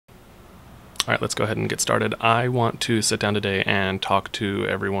All right, let's go ahead and get started. I want to sit down today and talk to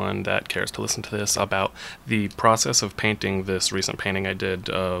everyone that cares to listen to this about the process of painting this recent painting I did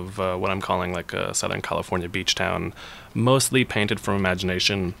of what I'm calling like a Southern California beach town, mostly painted from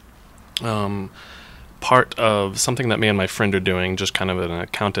imagination. Part of something that me and my friend are doing, just kind of an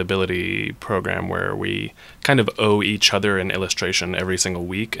accountability program where we kind of owe each other an illustration every single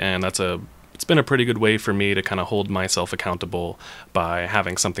week, and it's been a pretty good way for me to kind of hold myself accountable by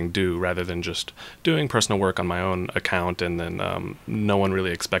having something due rather than just doing personal work on my own account and then no one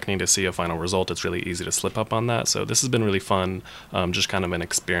really expecting to see a final result. It's really easy to slip up on that. So this has been really fun, just kind of an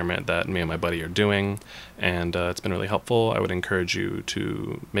experiment that me and my buddy are doing, and it's been really helpful. I would encourage you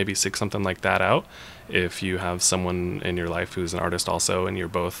to maybe seek something like that out if you have someone in your life who's an artist also and you're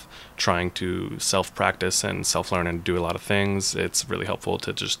both trying to self-practice and self-learn and do a lot of things. It's really helpful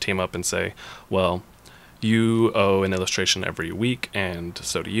to just team up and say, well, you owe an illustration every week and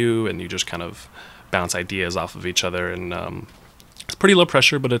so do you, and you just kind of bounce ideas off of each other. And it's pretty low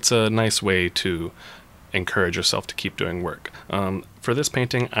pressure, but it's a nice way to encourage yourself to keep doing work. For this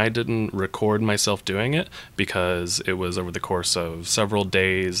painting, I didn't record myself doing it because it was over the course of several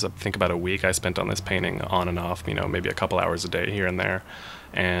days. I think about a week I spent on this painting on and off, maybe a couple hours a day here and there.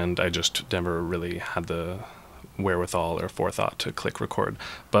 And I just never really had the wherewithal or forethought to click record.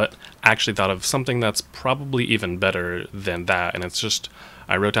 But I actually thought of something that's probably even better than that, and it's just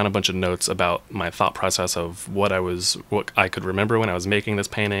I wrote down a bunch of notes about my thought process of what I could remember when I was making this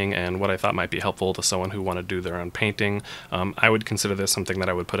painting and what I thought might be helpful to someone who wanted to do their own painting. I would consider this something that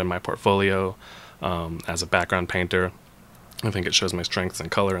I would put in my portfolio as a background painter. I think it shows my strengths in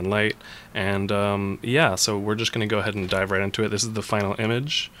color and light. And yeah, so we're just going to go ahead and dive right into it. This is the final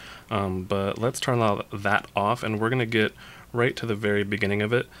image, but let's turn all that off and we're going to get right to the very beginning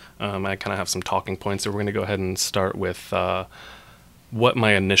of it. I kind of have some talking points, so we're going to go ahead and start with what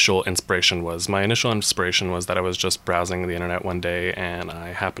my initial inspiration was. My initial inspiration was that I was just browsing the internet one day and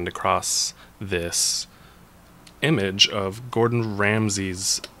I happened across this image of Gordon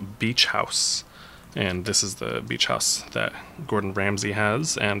Ramsay's beach house. And this is the beach house that Gordon Ramsay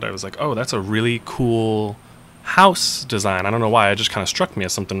has. And I was like, oh, that's a really cool house design. I don't know why, it just kind of struck me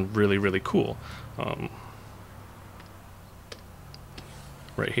as something really, really cool.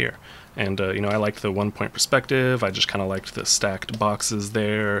 Right here. And, I liked the 1-point perspective. I just kind of liked the stacked boxes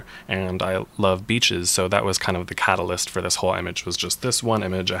there. And I love beaches. So that was kind of the catalyst for this whole image, was just this one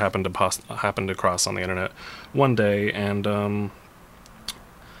image I happened to cross on the internet one day. And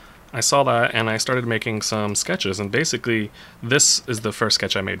I saw that and I started making some sketches, and basically this is the first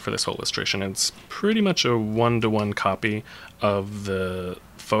sketch I made for this whole illustration. It's pretty much a one-to-one copy of the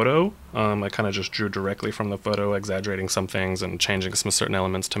photo. I kind of just drew directly from the photo, exaggerating some things and changing some certain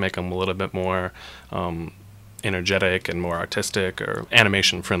elements to make them a little bit more energetic and more artistic or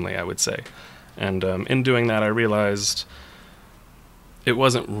animation friendly, I would say. And in doing that, I realized it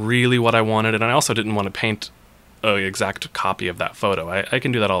wasn't really what I wanted, and I also didn't want to paint an exact copy of that photo. I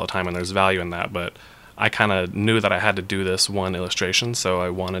can do that all the time and there's value in that, but I kind of knew that I had to do this one illustration, so I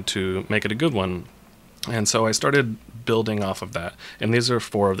wanted to make it a good one. And so I started building off of that. And these are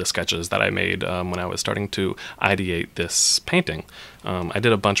 4 of the sketches that I made when I was starting to ideate this painting. I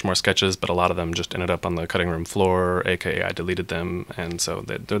did a bunch more sketches, but a lot of them just ended up on the cutting room floor, aka I deleted them, and so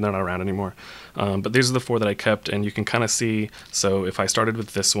they're not around anymore. But these are the 4 that I kept, and you can kind of see, so if I started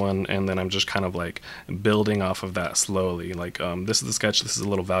with this one, and then I'm just kind of like building off of that slowly. Like this is the sketch, this is a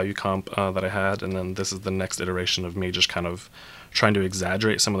little value comp that I had, and then this is the next iteration of me just kind of trying to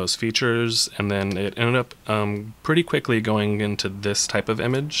exaggerate some of those features, and then it ended up pretty quickly going into this type of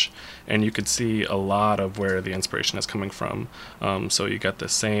image, and you could see a lot of where the inspiration is coming from. So you got the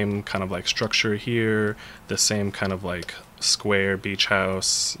same kind of like structure here, the same kind of like square beach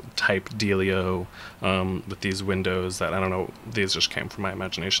house type dealio with these windows that, I don't know, these just came from my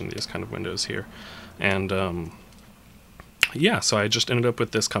imagination, these kind of windows here. And yeah, so I just ended up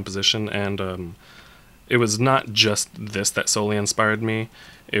with this composition, and it was not just this that solely inspired me.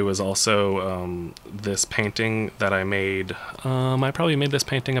 It was also this painting that I made. I probably made this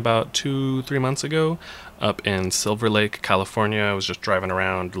painting about 2-3 months ago up in Silver Lake, California. I was just driving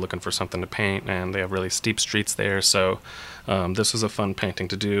around looking for something to paint, and they have really steep streets there, so this was a fun painting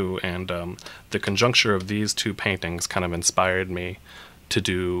to do. And the conjuncture of these 2 paintings kind of inspired me to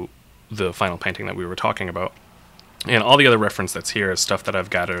do the final painting that we were talking about. And all the other reference that's here is stuff that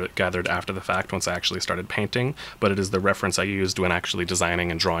I've gathered after the fact once I actually started painting, but it is the reference I used when actually designing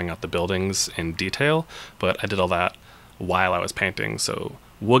and drawing out the buildings in detail. But I did all that while I was painting, so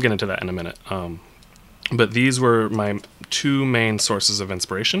we'll get into that in a minute. But these were my 2 main sources of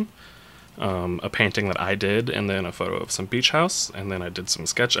inspiration. a painting that I did, and then a photo of some beach house, and then I did some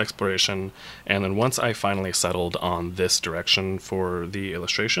sketch exploration, and then once I finally settled on this direction for the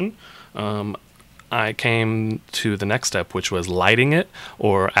illustration, I came to the next step, which was lighting it,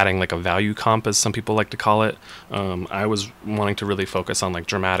 or adding like a value comp, as some people like to call it. I was wanting to really focus on like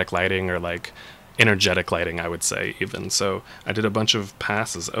dramatic lighting, or like energetic lighting, I would say, even. So I did a bunch of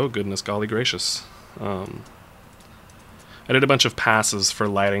passes. Oh goodness, golly gracious. I did a bunch of passes for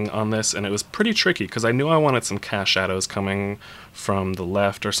lighting on this, and it was pretty tricky because I knew I wanted some cast shadows coming from the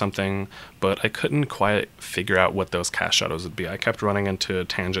left or something, but I couldn't quite figure out what those cast shadows would be. I kept running into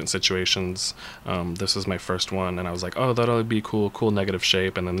tangent situations. This was my first one, and I was like, oh, that'll be cool negative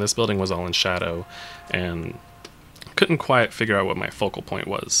shape, and then this building was all in shadow, and couldn't quite figure out what my focal point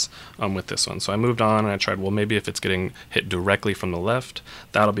was with this one. So I moved on, and I tried, well, maybe if it's getting hit directly from the left,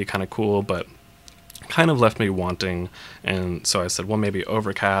 that'll be kind of cool, but kind of left me wanting, and so I said, well, maybe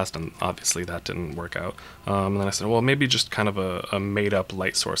overcast, and obviously that didn't work out. And then I said, well, maybe just kind of a made-up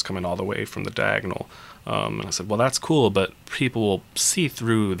light source coming all the way from the diagonal. And I said, well, that's cool, but people will see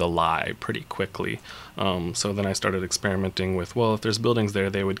through the lie pretty quickly. So then I started experimenting with, well, if there's buildings there,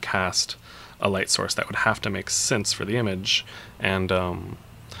 they would cast a light source that would have to make sense for the image. And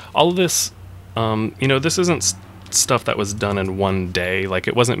all of this, this isn't stuff that was done in one day. Like,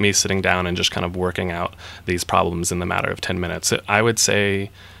 it wasn't me sitting down and just kind of working out these problems in the matter of 10 minutes. I would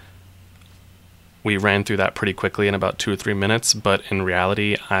say we ran through that pretty quickly in about 2 or 3 minutes, but in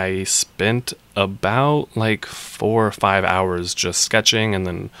reality, I spent about like 4 or 5 hours just sketching and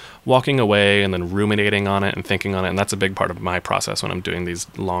then walking away and then ruminating on it and thinking on it. And that's a big part of my process when I'm doing these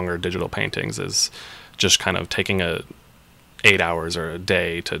longer digital paintings, is just kind of taking 8 hours or a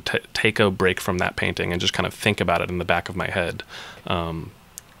day to take a break from that painting and just kind of think about it in the back of my head, and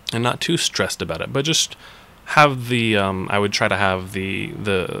not too stressed about it, but just have the I would try to have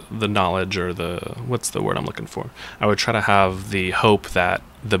the knowledge, or what's the word I'm looking for? I would try to have the hope that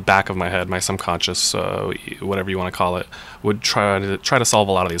the back of my head, my subconscious, whatever you want to call it, would try to solve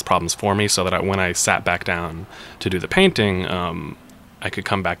a lot of these problems for me, so that when I sat back down to do the painting, I could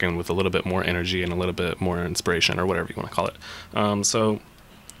come back in with a little bit more energy and a little bit more inspiration, or whatever you want to call it. So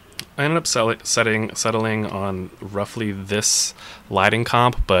I ended up settling on roughly this lighting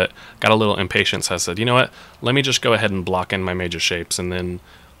comp, but got a little impatient, so I said, you know what, let me just go ahead and block in my major shapes, and then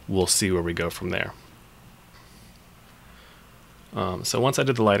we'll see where we go from there. So once I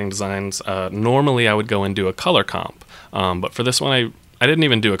did the lighting designs, normally I would go and do a color comp, but for this one I didn't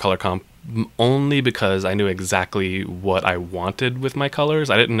even do a color comp, only because I knew exactly what I wanted with my colors.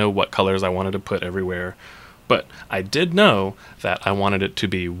 I didn't know what colors I wanted to put everywhere, but I did know that I wanted it to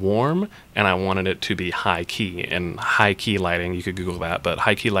be warm, and I wanted it to be high key. And high key lighting, you could Google that, but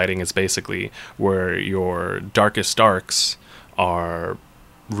high key lighting is basically where your darkest darks are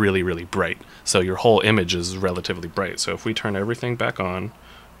really, really bright. So your whole image is relatively bright. So if we turn everything back on,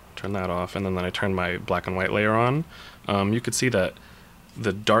 turn that off, and then I turn my black and white layer on, you could see that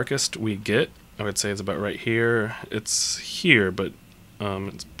the darkest we get, I would say, is about right here. It's here, but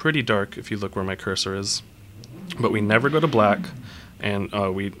it's pretty dark if you look where my cursor is. But we never go to black, and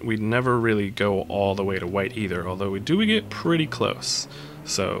we never really go all the way to white either, although we get pretty close.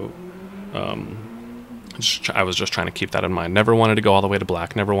 So I was just trying to keep that in mind. Never wanted to go all the way to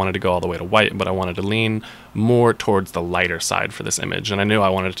black, never wanted to go all the way to white, but I wanted to lean more towards the lighter side for this image. And I knew I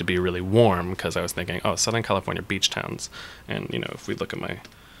wanted it to be really warm, because I was thinking, oh, Southern California beach towns. And, if we look at my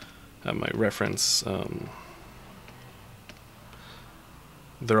reference,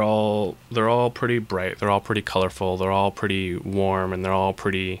 they're all pretty bright, they're all pretty colorful, they're all pretty warm, and they're all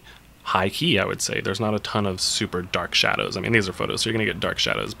pretty high key, I would say. There's not a ton of super dark shadows. I mean, these are photos, so you're going to get dark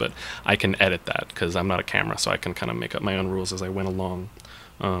shadows, but I can edit that because I'm not a camera, so I can kind of make up my own rules as I went along.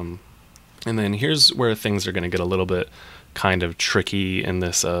 And then here's where things are going to get a little bit kind of tricky in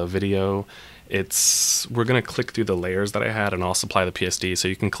this video. We're going to click through the layers that I had, and I'll supply the PSD, so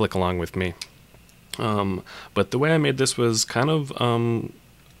you can click along with me. But the way I made this was kind of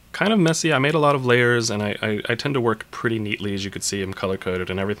messy. I made a lot of layers, and I tend to work pretty neatly. As you could see, I'm color-coded,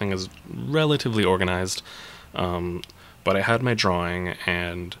 and everything is relatively organized. But I had my drawing,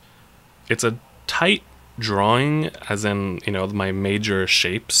 and it's a tight drawing, as in, my major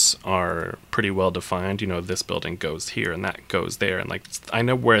shapes are pretty well defined. This building goes here, and that goes there, and I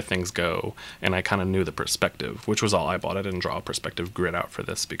know where things go, and I kind of knew the perspective, which was all I bought. I didn't draw a perspective grid out for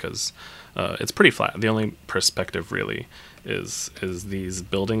this, because it's pretty flat. The only perspective really is these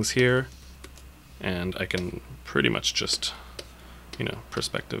buildings here, and I can pretty much just,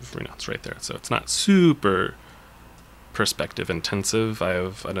 perspective, it's right there. So it's not super perspective intensive. I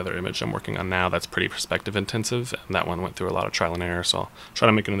have another image I'm working on now that's pretty perspective intensive, and that one went through a lot of trial and error, so I'll try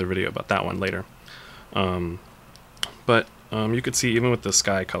to make another video about that one later. But you could see even with the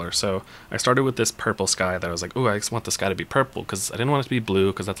sky color. So I started with this purple sky that I was like, oh, I just want the sky to be purple because I didn't want it to be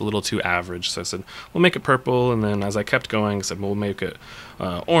blue because that's a little too average. So I said, we'll make it purple. And then as I kept going, I said, we'll make it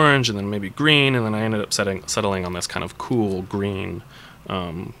orange and then maybe green. And then I ended up settling on this kind of cool green.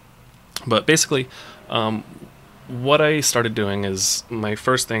 But basically, what I started doing is my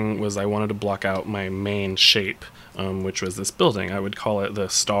first thing was I wanted to block out my main shape, which was this building. I would call it the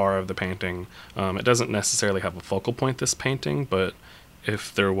star of the painting. It doesn't necessarily have a focal point, this painting, but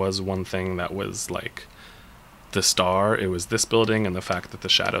if there was one thing that was like the star, it was this building and the fact that the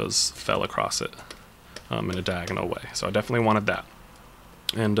shadows fell across it in a diagonal way. So I definitely wanted that.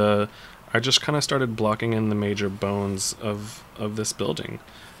 And I just kind of started blocking in the major bones of this building.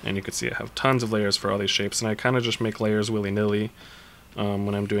 And you can see I have tons of layers for all these shapes, and I kind of just make layers willy-nilly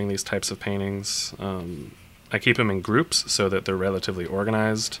when I'm doing these types of paintings. I keep them in groups so that they're relatively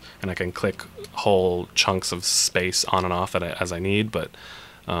organized, and I can click whole chunks of space on and off as I need, but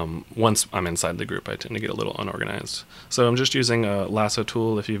once I'm inside the group, I tend to get a little unorganized. So I'm just using a lasso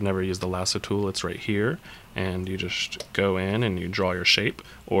tool. If you've never used the lasso tool, it's right here, and you just go in and you draw your shape,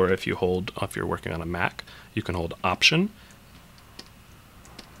 or if you're working on a Mac, you can hold Option,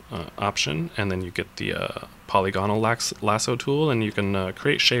 and then you get the polygonal lasso tool, and you can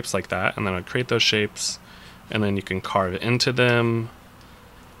create shapes like that, and then I create those shapes, and then you can carve into them,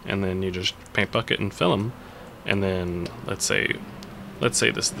 and then you just paint bucket and fill them. And then let's say this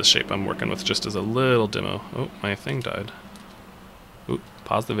is the shape I'm working with, just as a little demo. Oh, my thing died. Ooh,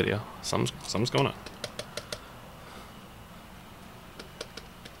 pause the video. Something's going on.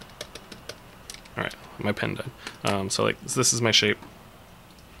 Alright, my pen died. So like this is my shape.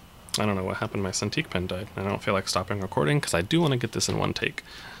 I don't know what happened, my Cintiq pen died. I don't feel like stopping recording because I do want to get this in one take.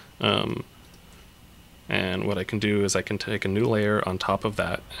 And what I can do is I can take a new layer on top of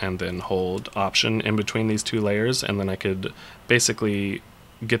that and then hold Option in between these two layers, and then I could basically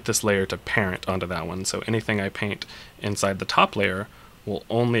get this layer to parent onto that one. So anything I paint inside the top layer will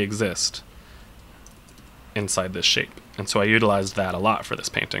only exist inside this shape. And so I utilized that a lot for this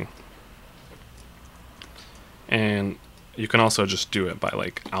painting. And you can also just do it by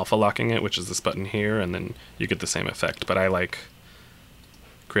like alpha locking it, which is this button here, and then you get the same effect. But I like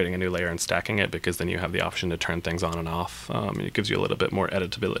creating a new layer and stacking it because then you have the option to turn things on and off. And it gives you a little bit more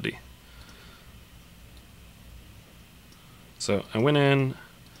editability. So I went in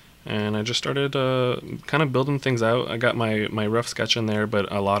and I just started kind of building things out. I got my rough sketch in there,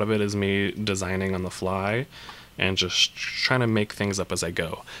 but a lot of it is me designing on the fly and just trying to make things up as I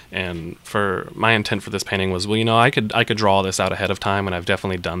go. And for my intent for this painting was, well, you know, I could draw this out ahead of time, and I've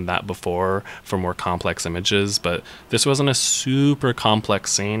definitely done that before for more complex images, but this wasn't a super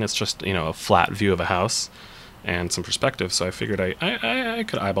complex scene. It's just, you know, a flat view of a house and some perspective, so I figured I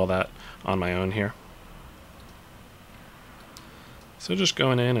could eyeball that on my own here. So just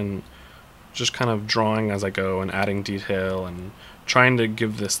going in and just kind of drawing as I go and adding detail and trying to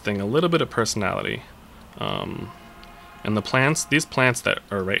give this thing a little bit of personality. And the plants, these plants that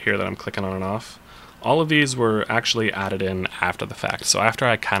are right here that I'm clicking on and off, all of these were actually added in after the fact. So after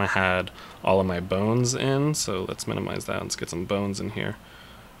I kind of had all of my bones in, so let's minimize that, let's get some bones in here.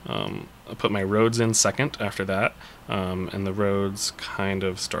 I put my roads in second after that, and the roads kind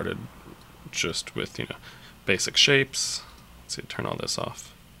of started just with, you know, basic shapes. Let's see, turn all this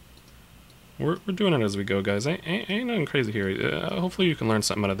off. We're doing it as we go, guys. Ain't nothing crazy here. Hopefully you can learn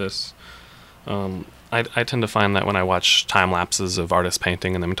something out of this. I tend to find that when I watch time lapses of artists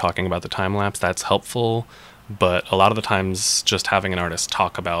painting and them talking about the time lapse, that's helpful, but a lot of the times just having an artist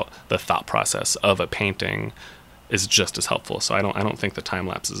talk about the thought process of a painting is just as helpful. So I don't think the time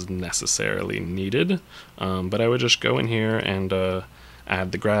lapse is necessarily needed, but I would just go in here and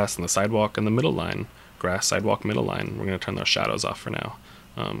add the grass and the sidewalk and the middle line. Grass, sidewalk, middle line. We're going to turn those shadows off for now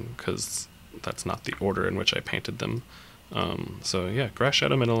because that's not the order in which I painted them. So yeah, grass,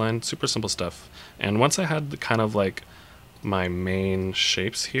 shadow, middle line, super simple stuff. And once I had the kind of like my main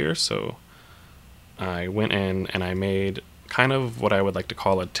shapes here, so I went in and I made kind of what I would like to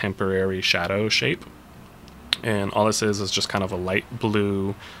call a temporary shadow shape. And all this is just kind of a light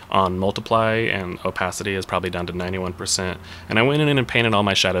blue on multiply, and opacity is probably down to 91%. And I went in and painted all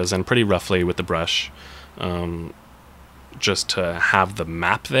my shadows in pretty roughly with the brush, just to have the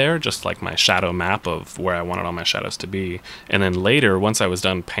map there, just like my shadow map of where I wanted all my shadows to be. And then later, once I was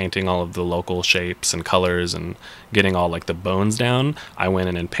done painting all of the local shapes and colors and getting all like the bones down, I went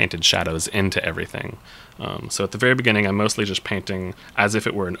in and painted shadows into everything. So at the very beginning, I'm mostly just painting as if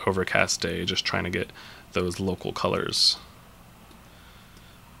it were an overcast day, just trying to get those local colors.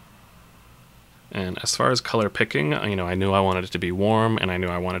 And as far as color picking, I knew I wanted it to be warm, and I knew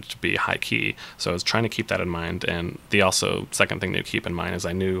I wanted it to be high key. So I was trying to keep that in mind. And the also second thing to keep in mind is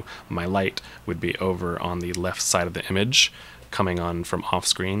I knew my light would be over on the left side of the image, coming on from off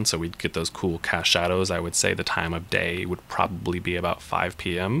screen, so we'd get those cool cast shadows. I would say the time of day would probably be about 5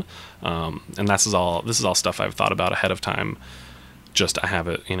 p.m. And this is all stuff I've thought about ahead of time. Just I have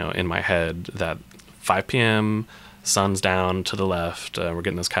it, in my head that 5 p.m. sun's down to the left. We're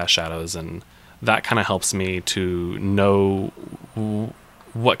getting those cast shadows, and that kind of helps me to know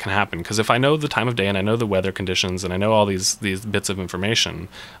what can happen. Because if I know the time of day and I know the weather conditions and I know all these bits of information,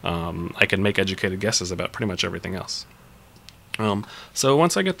 I can make educated guesses about pretty much everything else. So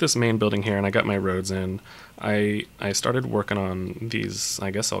once I get this main building here and I got my roads in, I started working on these,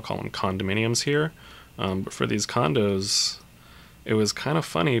 I guess I'll call them condominiums here. But for these condos, it was kind of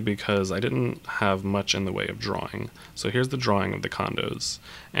funny because I didn't have much in the way of drawing. So here's the drawing of the condos,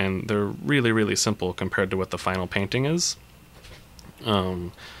 and they're really, really simple compared to what the final painting is.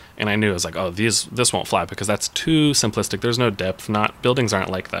 And I knew, I was like, oh, this won't fly because that's too simplistic. There's no depth. Buildings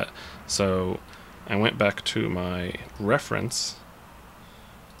aren't like that. So I went back to my reference,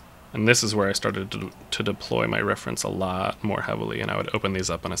 and this is where I started to deploy my reference a lot more heavily, and I would open these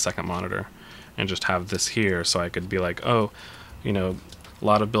up on a second monitor and just have this here so I could be like, oh, a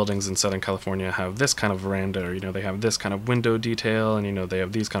lot of buildings in Southern California have this kind of veranda, or, they have this kind of window detail, and, they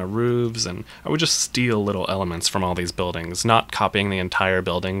have these kind of roofs, and I would just steal little elements from all these buildings, not copying the entire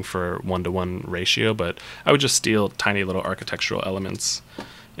building for 1-to-1 ratio, but I would just steal tiny little architectural elements.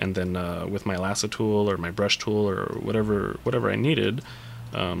 And then with my lasso tool or my brush tool or whatever I needed,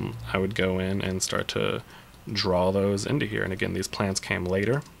 I would go in and start to draw those into here. And again, these plants came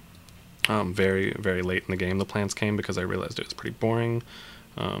later. Very, very late in the game the plants came because I realized it was pretty boring.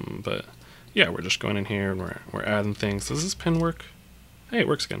 But yeah, we're just going in here and we're adding things. Does this pin work? Hey, it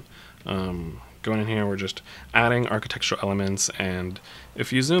works again. Going in here, we're just adding architectural elements, and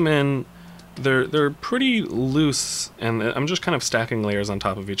if you zoom in, they're pretty loose, and I'm just kind of stacking layers on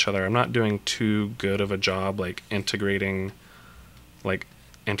top of each other. I'm not doing too good of a job like integrating, like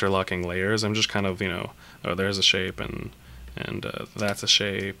interlocking layers. I'm just kind of, oh, there's a shape, and that's a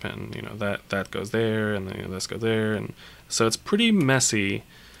shape, and that goes there, and then this goes there, and so it's pretty messy.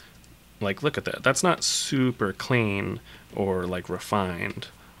 Like, look at that. That's not super clean or like refined,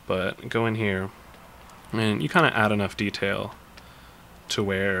 but go in here, and you kind of add enough detail to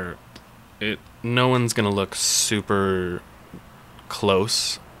where no one's gonna look super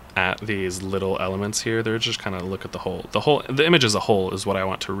close at these little elements here. They're just kind of look at the image as a whole is what I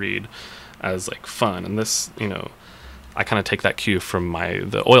want to read as like fun. And this, I kind of take that cue from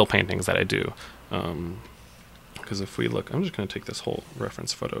the oil paintings that I do. Because if we look, I'm just gonna take this whole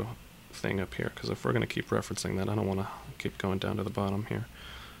reference photo thing up here, because if we're gonna keep referencing that, I don't want to keep going down to the bottom here.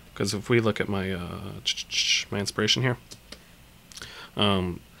 Because if we look at my my inspiration here,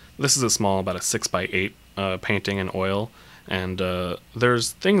 this is a small, about a 6x8 painting in oil, and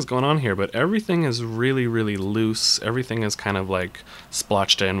there's things going on here, but everything is really, really loose. Everything is kind of like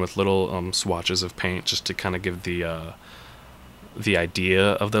splotched in with little swatches of paint just to kind of give the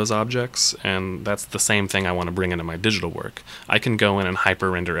idea of those objects, and that's the same thing I want to bring into my digital work. I can go in and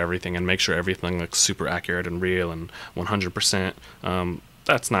hyper render everything and make sure everything looks super accurate and real and 100%.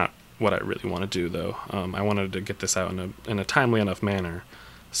 That's not what I really want to do, though. I wanted to get this out in a timely enough manner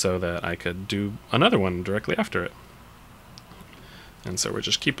so that I could do another one directly after it. And so we're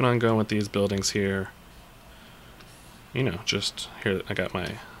just keeping on going with these buildings here. Just here I got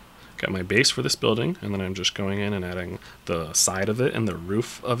my base for this building, and then I'm just going in and adding the side of it and the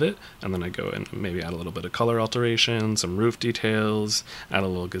roof of it, and then I go in and maybe add a little bit of color alteration, some roof details, add a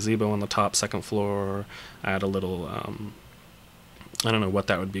little gazebo on the top second floor, add a little I don't know what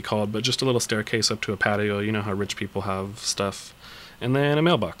that would be called, but just a little staircase up to a patio. You know how rich people have stuff. And then a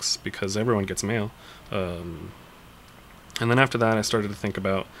mailbox, because everyone gets mail. And then after that, I started to think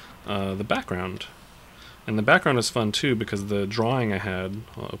about the background. And the background is fun, too, because the drawing I had...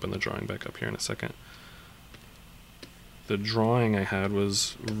 I'll open the drawing back up here in a second. The drawing I had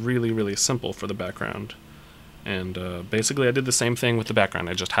was really, really simple for the background. And basically, I did the same thing with the background.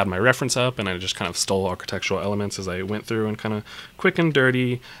 I just had my reference up, and I just kind of stole architectural elements as I went through and kind of quick and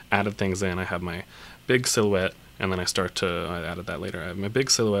dirty added things in. I have my big silhouette, and then I added that later. I have my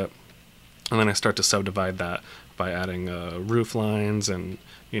big silhouette, and then I start to subdivide that by adding roof lines and,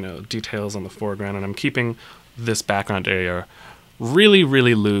 details on the foreground. And I'm keeping this background area really,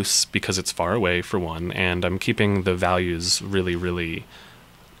 really loose because it's far away, for one, and I'm keeping the values really, really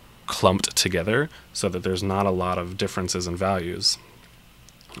clumped together so that there's not a lot of differences in values,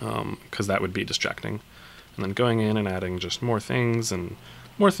 because that would be distracting. And then going in and adding just more things, and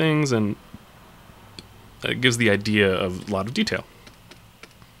it gives the idea of a lot of detail.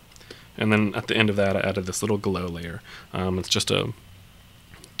 And then at the end of that, I added this little glow layer. It's just a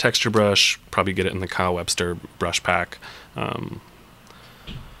texture brush. Probably get it in the Kyle Webster brush pack.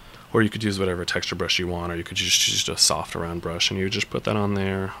 Or you could use whatever texture brush you want, or you could just use a soft round brush, and you just put that on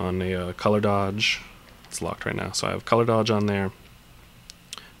there on a color dodge. It's locked right now, so I have color dodge on there.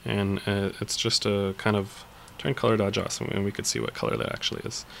 And it's just a kind of turn color dodge off, and we could see what color that actually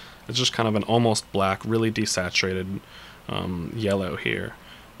is. It's just kind of an almost black, really desaturated yellow here.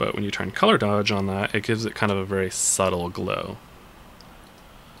 But when you turn color dodge on that, it gives it kind of a very subtle glow.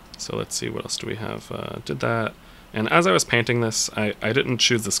 So let's see, what else do we have? Did that. And as I was painting this, I didn't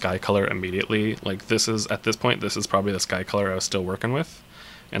choose the sky color immediately. Like, this is, at this point, this is probably the sky color I was still working with.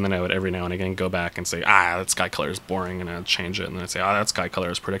 And then I would every now and again go back and say, that sky color is boring, and I'd change it. And then I'd say, that sky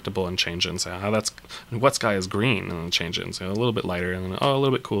color is predictable, and change it. And say, what sky is green? And then change it and say, a little bit lighter, and then, a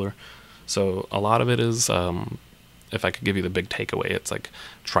little bit cooler. So a lot of it is, if I could give you the big takeaway, it's like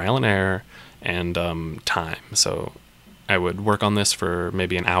trial and error and time. So I would work on this for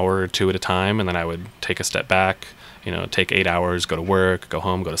maybe an hour or two at a time, and then I would take a step back, take 8 hours, go to work, go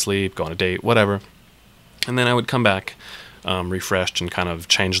home, go to sleep, go on a date, whatever. And then I would come back refreshed and kind of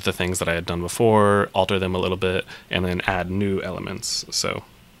change the things that I had done before, alter them a little bit, and then add new elements. So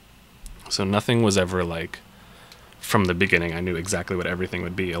nothing was ever like, from the beginning, I knew exactly what everything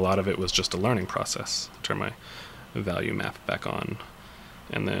would be. A lot of it was just a learning process. Turn my value map back on.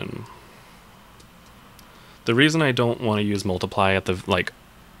 And then the reason I don't want to use multiply at the,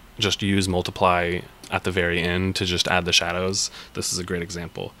 just use multiply at the very end to just add the shadows, this is a great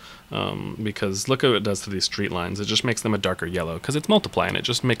example. Because look at what it does to these street lines. It just makes them a darker yellow, because it's multiply, and it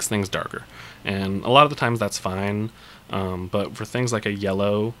just makes things darker. And a lot of the times that's fine, but for things like a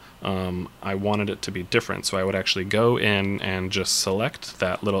yellow, I wanted it to be different. So I would actually go in and just select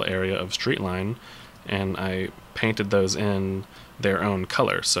that little area of street line, and I painted those in their own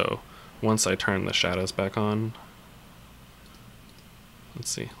color. So once I turn the shadows back on,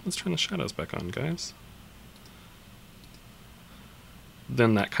 let's turn the shadows back on, guys.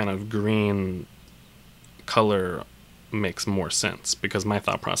 Then that kind of green color makes more sense, because my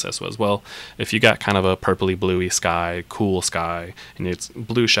thought process was, well, if you got kind of a purpley bluey sky, cool sky, and it's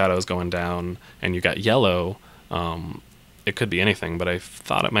blue shadows going down, and you got yellow, it could be anything, but I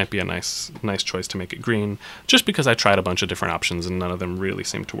thought it might be a nice choice to make it green, just because I tried a bunch of different options and none of them really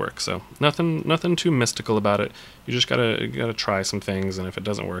seemed to work. So nothing too mystical about it. You just gotta try some things, and if it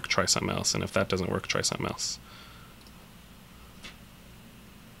doesn't work, try something else, and if that doesn't work, try something else.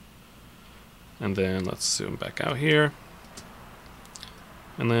 And then let's zoom back out here.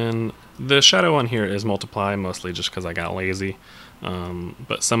 And then the shadow on here is multiply, mostly just because I got lazy.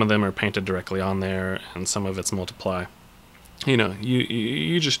 But some of them are painted directly on there, and some of it's multiply.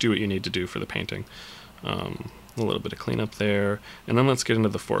 You just do what you need to do for the painting. A little bit of cleanup there. And then let's get into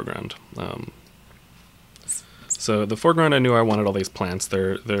the foreground. So the foreground, I knew I wanted all these plants.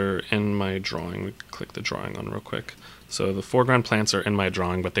 They're in my drawing. We click the drawing on real quick. So the foreground plants are in my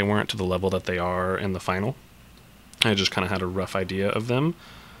drawing, but they weren't to the level that they are in the final. I just kind of had a rough idea of them.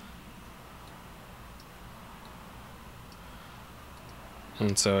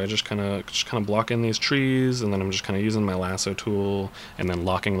 And so I just kind of block in these trees, and then I'm just kind of using my lasso tool and then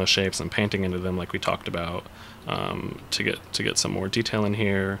locking the shapes and painting into them like we talked about, to get some more detail in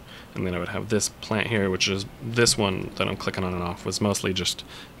here. And then I would have this plant here, which is this one that I'm clicking on and off, was mostly just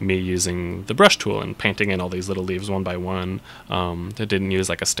me using the brush tool and painting in all these little leaves one by one. I didn't use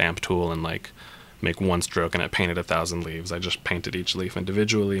like a stamp tool and like make one stroke and it painted 1,000 leaves. I just painted each leaf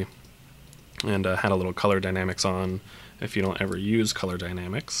individually, and had a little color dynamics on. If you don't ever use color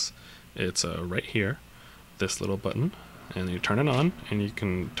dynamics, it's right here, this little button, and you turn it on, and you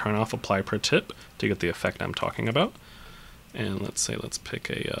can turn off apply per tip to get the effect I'm talking about. And let's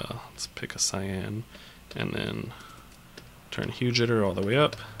pick a cyan, and then turn hue jitter all the way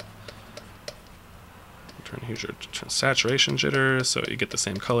up. Turn hue jitter to saturation jitter, so you get the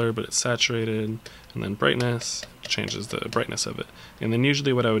same color, but it's saturated. And then brightness changes the brightness of it. And then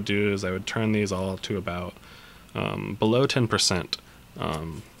usually what I would do is I would turn these all to about below 10%,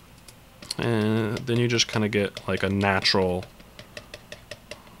 and then you just kind of get like a natural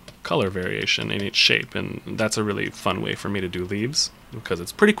color variation in each shape, and that's a really fun way for me to do leaves, because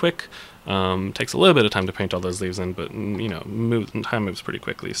it's pretty quick. Takes a little bit of time to paint all those leaves in, but time moves pretty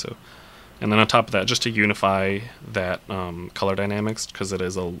quickly. So, and then on top of that, just to unify that color dynamics, because it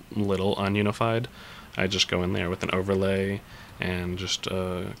is a little ununified, I just go in there with an overlay and just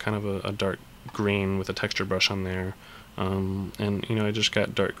kind of a dark green with a texture brush on there. And you know, I just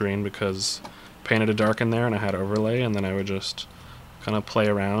got dark green because painted a dark in there and I had overlay, and then I would just kind of play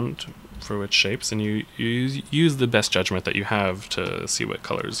around for which shapes, and you use the best judgment that you have to see what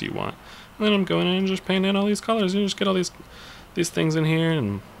colors you want. And then I'm going in and just painting in all these colors, and you just get all these things in here,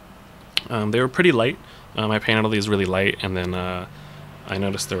 and they were pretty light. I painted all these really light, and then I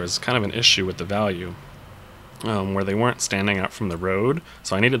noticed there was kind of an issue with the value, where they weren't standing out from the road,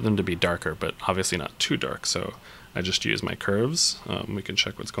 so I needed them to be darker, but obviously not too dark, so I just used my curves. We can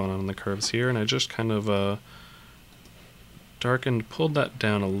check what's going on in the curves here, and I just kind of pulled that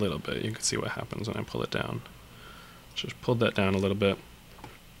down a little bit. You can see what happens when I pull it down. Just pulled that down a little bit,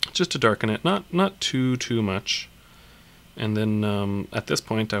 just to darken it, not too much. And then at this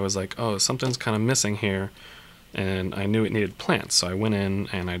point I was like, oh, something's kind of missing here, and I knew it needed plants, so I went in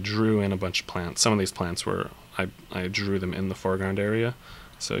and I drew in a bunch of plants. Some of these plants were, I drew them in the foreground area,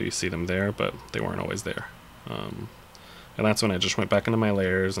 so you see them there, but they weren't always there. And that's when I just went back into my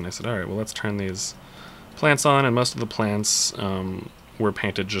layers and I said, alright, well, let's turn these plants on, and most of the plants were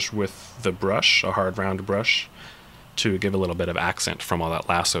painted just with the brush, a hard round brush, to give a little bit of accent from all that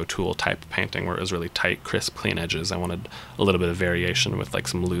lasso tool type painting where it was really tight, crisp, clean edges. I wanted a little bit of variation with like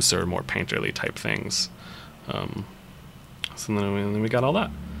some looser, more painterly type things. So then we got all that.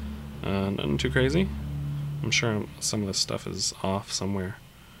 Nothing too crazy. I'm sure some of this stuff is off somewhere.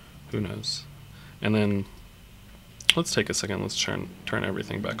 Who knows? And then let's take a second. Let's turn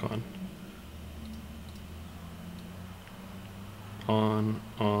everything back on. On.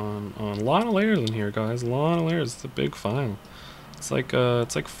 A lot of layers in here, guys. A lot of layers. It's a big file. It's like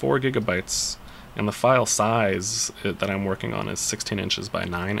 4 gigabytes, and the file size that I'm working on is 16 inches by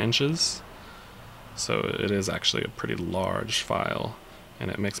 9 inches. So it is actually a pretty large file,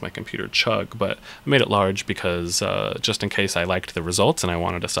 and it makes my computer chug. But I made it large because just in case I liked the results and I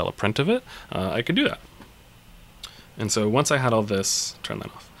wanted to sell a print of it, I could do that. And so once I had all this, turn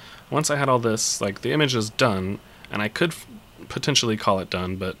that off. Once I had all this, like the image is done, and I could potentially call it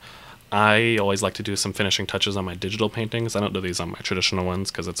done, but I always like to do some finishing touches on my digital paintings. I don't do these on my traditional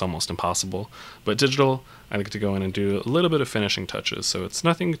ones because it's almost impossible. But digital, I like to go in and do a little bit of finishing touches. So it's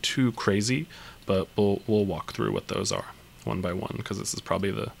nothing too crazy, but we'll walk through what those are one by one, because this is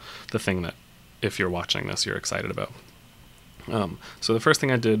probably the thing that, if you're watching this, you're excited about. So the first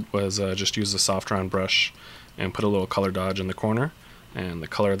thing I did was just use a soft round brush and put a little color dodge in the corner. And the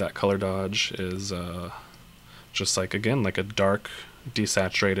color of that color dodge is just like, again, like a dark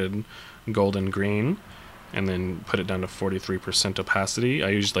desaturated golden green, and then put it down to 43% opacity. I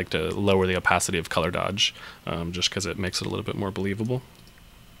usually like to lower the opacity of color dodge, just because it makes it a little bit more believable.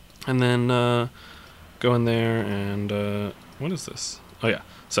 And then go in there and what is this? Oh yeah,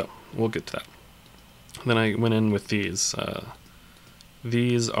 so we'll get to that. Then I went in with these.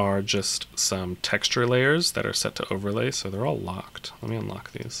 These are just some texture layers that are set to overlay, so they're all locked. Let me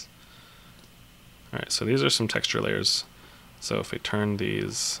unlock these. Alright, so these are some texture layers. So if we turn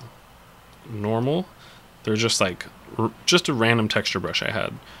these normal, they're just like, just a random texture brush I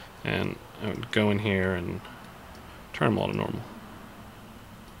had. And I would go in here and turn them all to normal.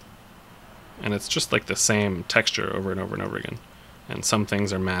 And it's just like the same texture over and over and over again. And some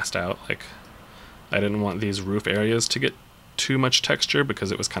things are masked out, like I didn't want these roof areas to get too much texture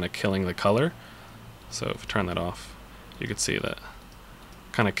because it was kind of killing the color. So if we turn that off, you could see that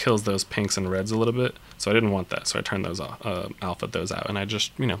kind of kills those pinks and reds a little bit, so I didn't want that, so I turned those off, alphaed those out, and I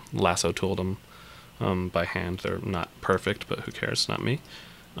just, you know, lasso tooled them by hand. They're not perfect, but who cares, not me.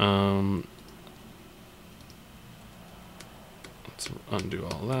 Let's undo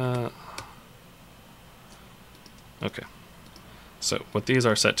all that. Okay, so what these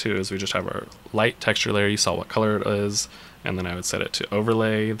are set to is we just have our light texture layer. You saw what color it is, and then I would set it to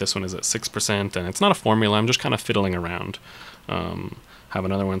overlay. This one is at 6%, and it's not a formula, I'm just kind of fiddling around. Have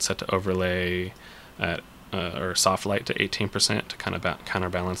another one set to overlay at, or soft light to 18% to kind of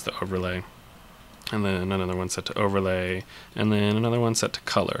counterbalance the overlay. And then another one set to overlay, and then another one set to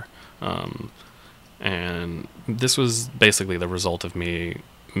color. And this was basically the result of me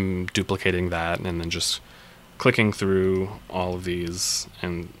duplicating that and then just clicking through all of these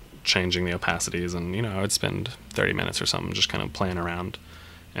and changing the opacities. And, you know, I would spend 30 minutes or something just kind of playing around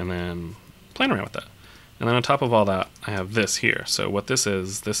and then playing around with that. And then on top of all that, I have this here. So what this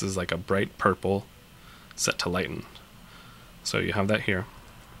is like a bright purple set to lighten. So you have that here.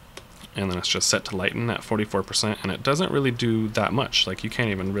 And then it's just set to lighten at 44%, and it doesn't really do that much. Like, you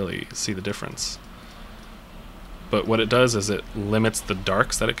can't even really see the difference. But what it does is it limits the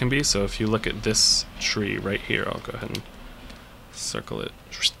darks that it can be. So if you look at this tree right here, I'll go ahead and circle it.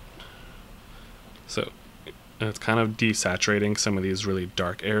 So it's kind of desaturating some of these really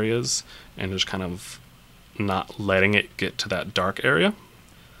dark areas and just kind of not letting it get to that dark area.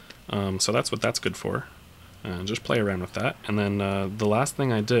 So that's what that's good for. Just play around with that. And then the last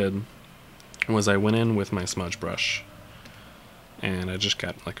thing I did was I went in with my smudge brush. And I just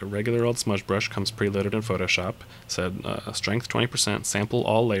got like a regular old smudge brush, comes preloaded in Photoshop. Said strength 20%, sample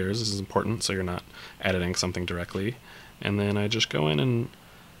all layers. This is important so you're not editing something directly. And then I just go in and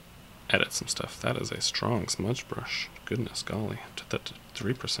edit some stuff. That is a strong smudge brush. Goodness golly, took that to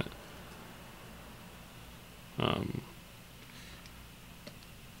 3%.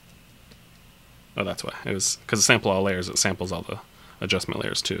 Oh, that's why. It was because it sample all layers, it samples all the adjustment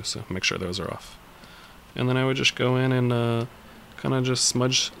layers too, so make sure those are off. And then I would just go in and kind of just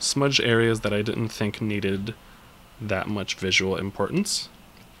smudge areas that I didn't think needed that much visual importance.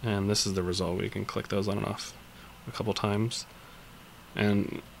 And this is the result. We can click those on and off a couple times.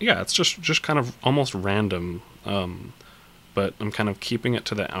 And yeah, it's just kind of almost random, but I'm kind of keeping it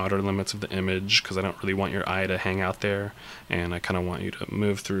to the outer limits of the image because I don't really want your eye to hang out there, and I kind of want you to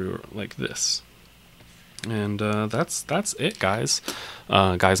move through like this. And that's it, guys.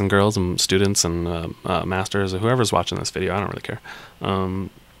 Guys and girls and students and masters, or whoever's watching this video, I don't really care.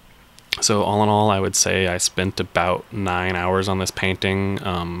 So all in all, I would say I spent about 9 hours on this painting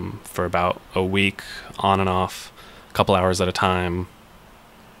for about a week, on and off, a couple hours at a time,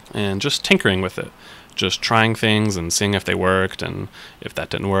 and just tinkering with it. Just trying things and seeing if they worked, and if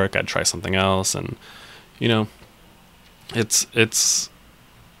that didn't work, I'd try something else. And you know, it's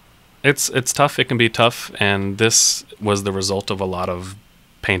tough. It can be tough, and this was the result of a lot of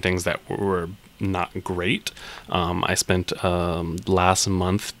paintings that were not great. I spent last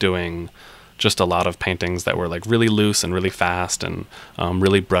month doing just a lot of paintings that were like really loose and really fast and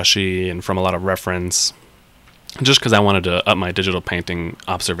really brushy and from a lot of reference, just because I wanted to up my digital painting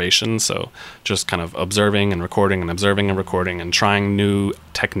observation. So just kind of observing and recording and observing and recording and trying new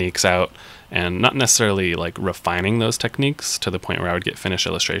techniques out, and not necessarily like refining those techniques to the point where I would get finished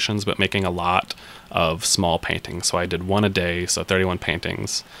illustrations, but making a lot of small paintings. So I did one a day, so 31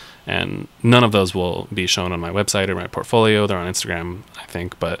 paintings, and none of those will be shown on my website or my portfolio. They're on Instagram, I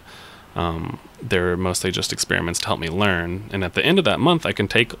think, but they're mostly just experiments to help me learn. And at the end of that month, I can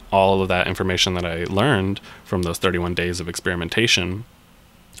take all of that information that I learned from those 31 days of experimentation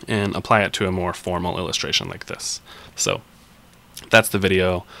and apply it to a more formal illustration like this. So that's the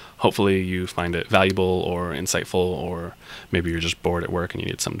video. Hopefully you find it valuable or insightful, or maybe you're just bored at work and you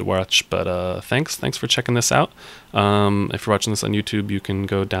need something to watch. But thanks for checking this out. If you're watching this on YouTube, you can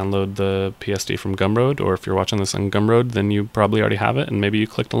go download the PSD from Gumroad, or if you're watching this on Gumroad, then you probably already have it and maybe you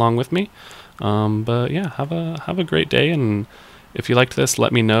clicked along with me. But yeah, have a great day, and if you liked this,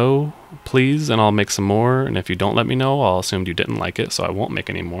 let me know, please, and I'll make some more. And if you don't let me know, I'll assume you didn't like it, so I won't make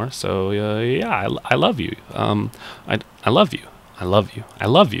any more. So yeah, I love you. I love you. I love you. I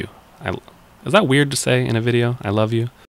love you. Is that weird to say in a video? I love you.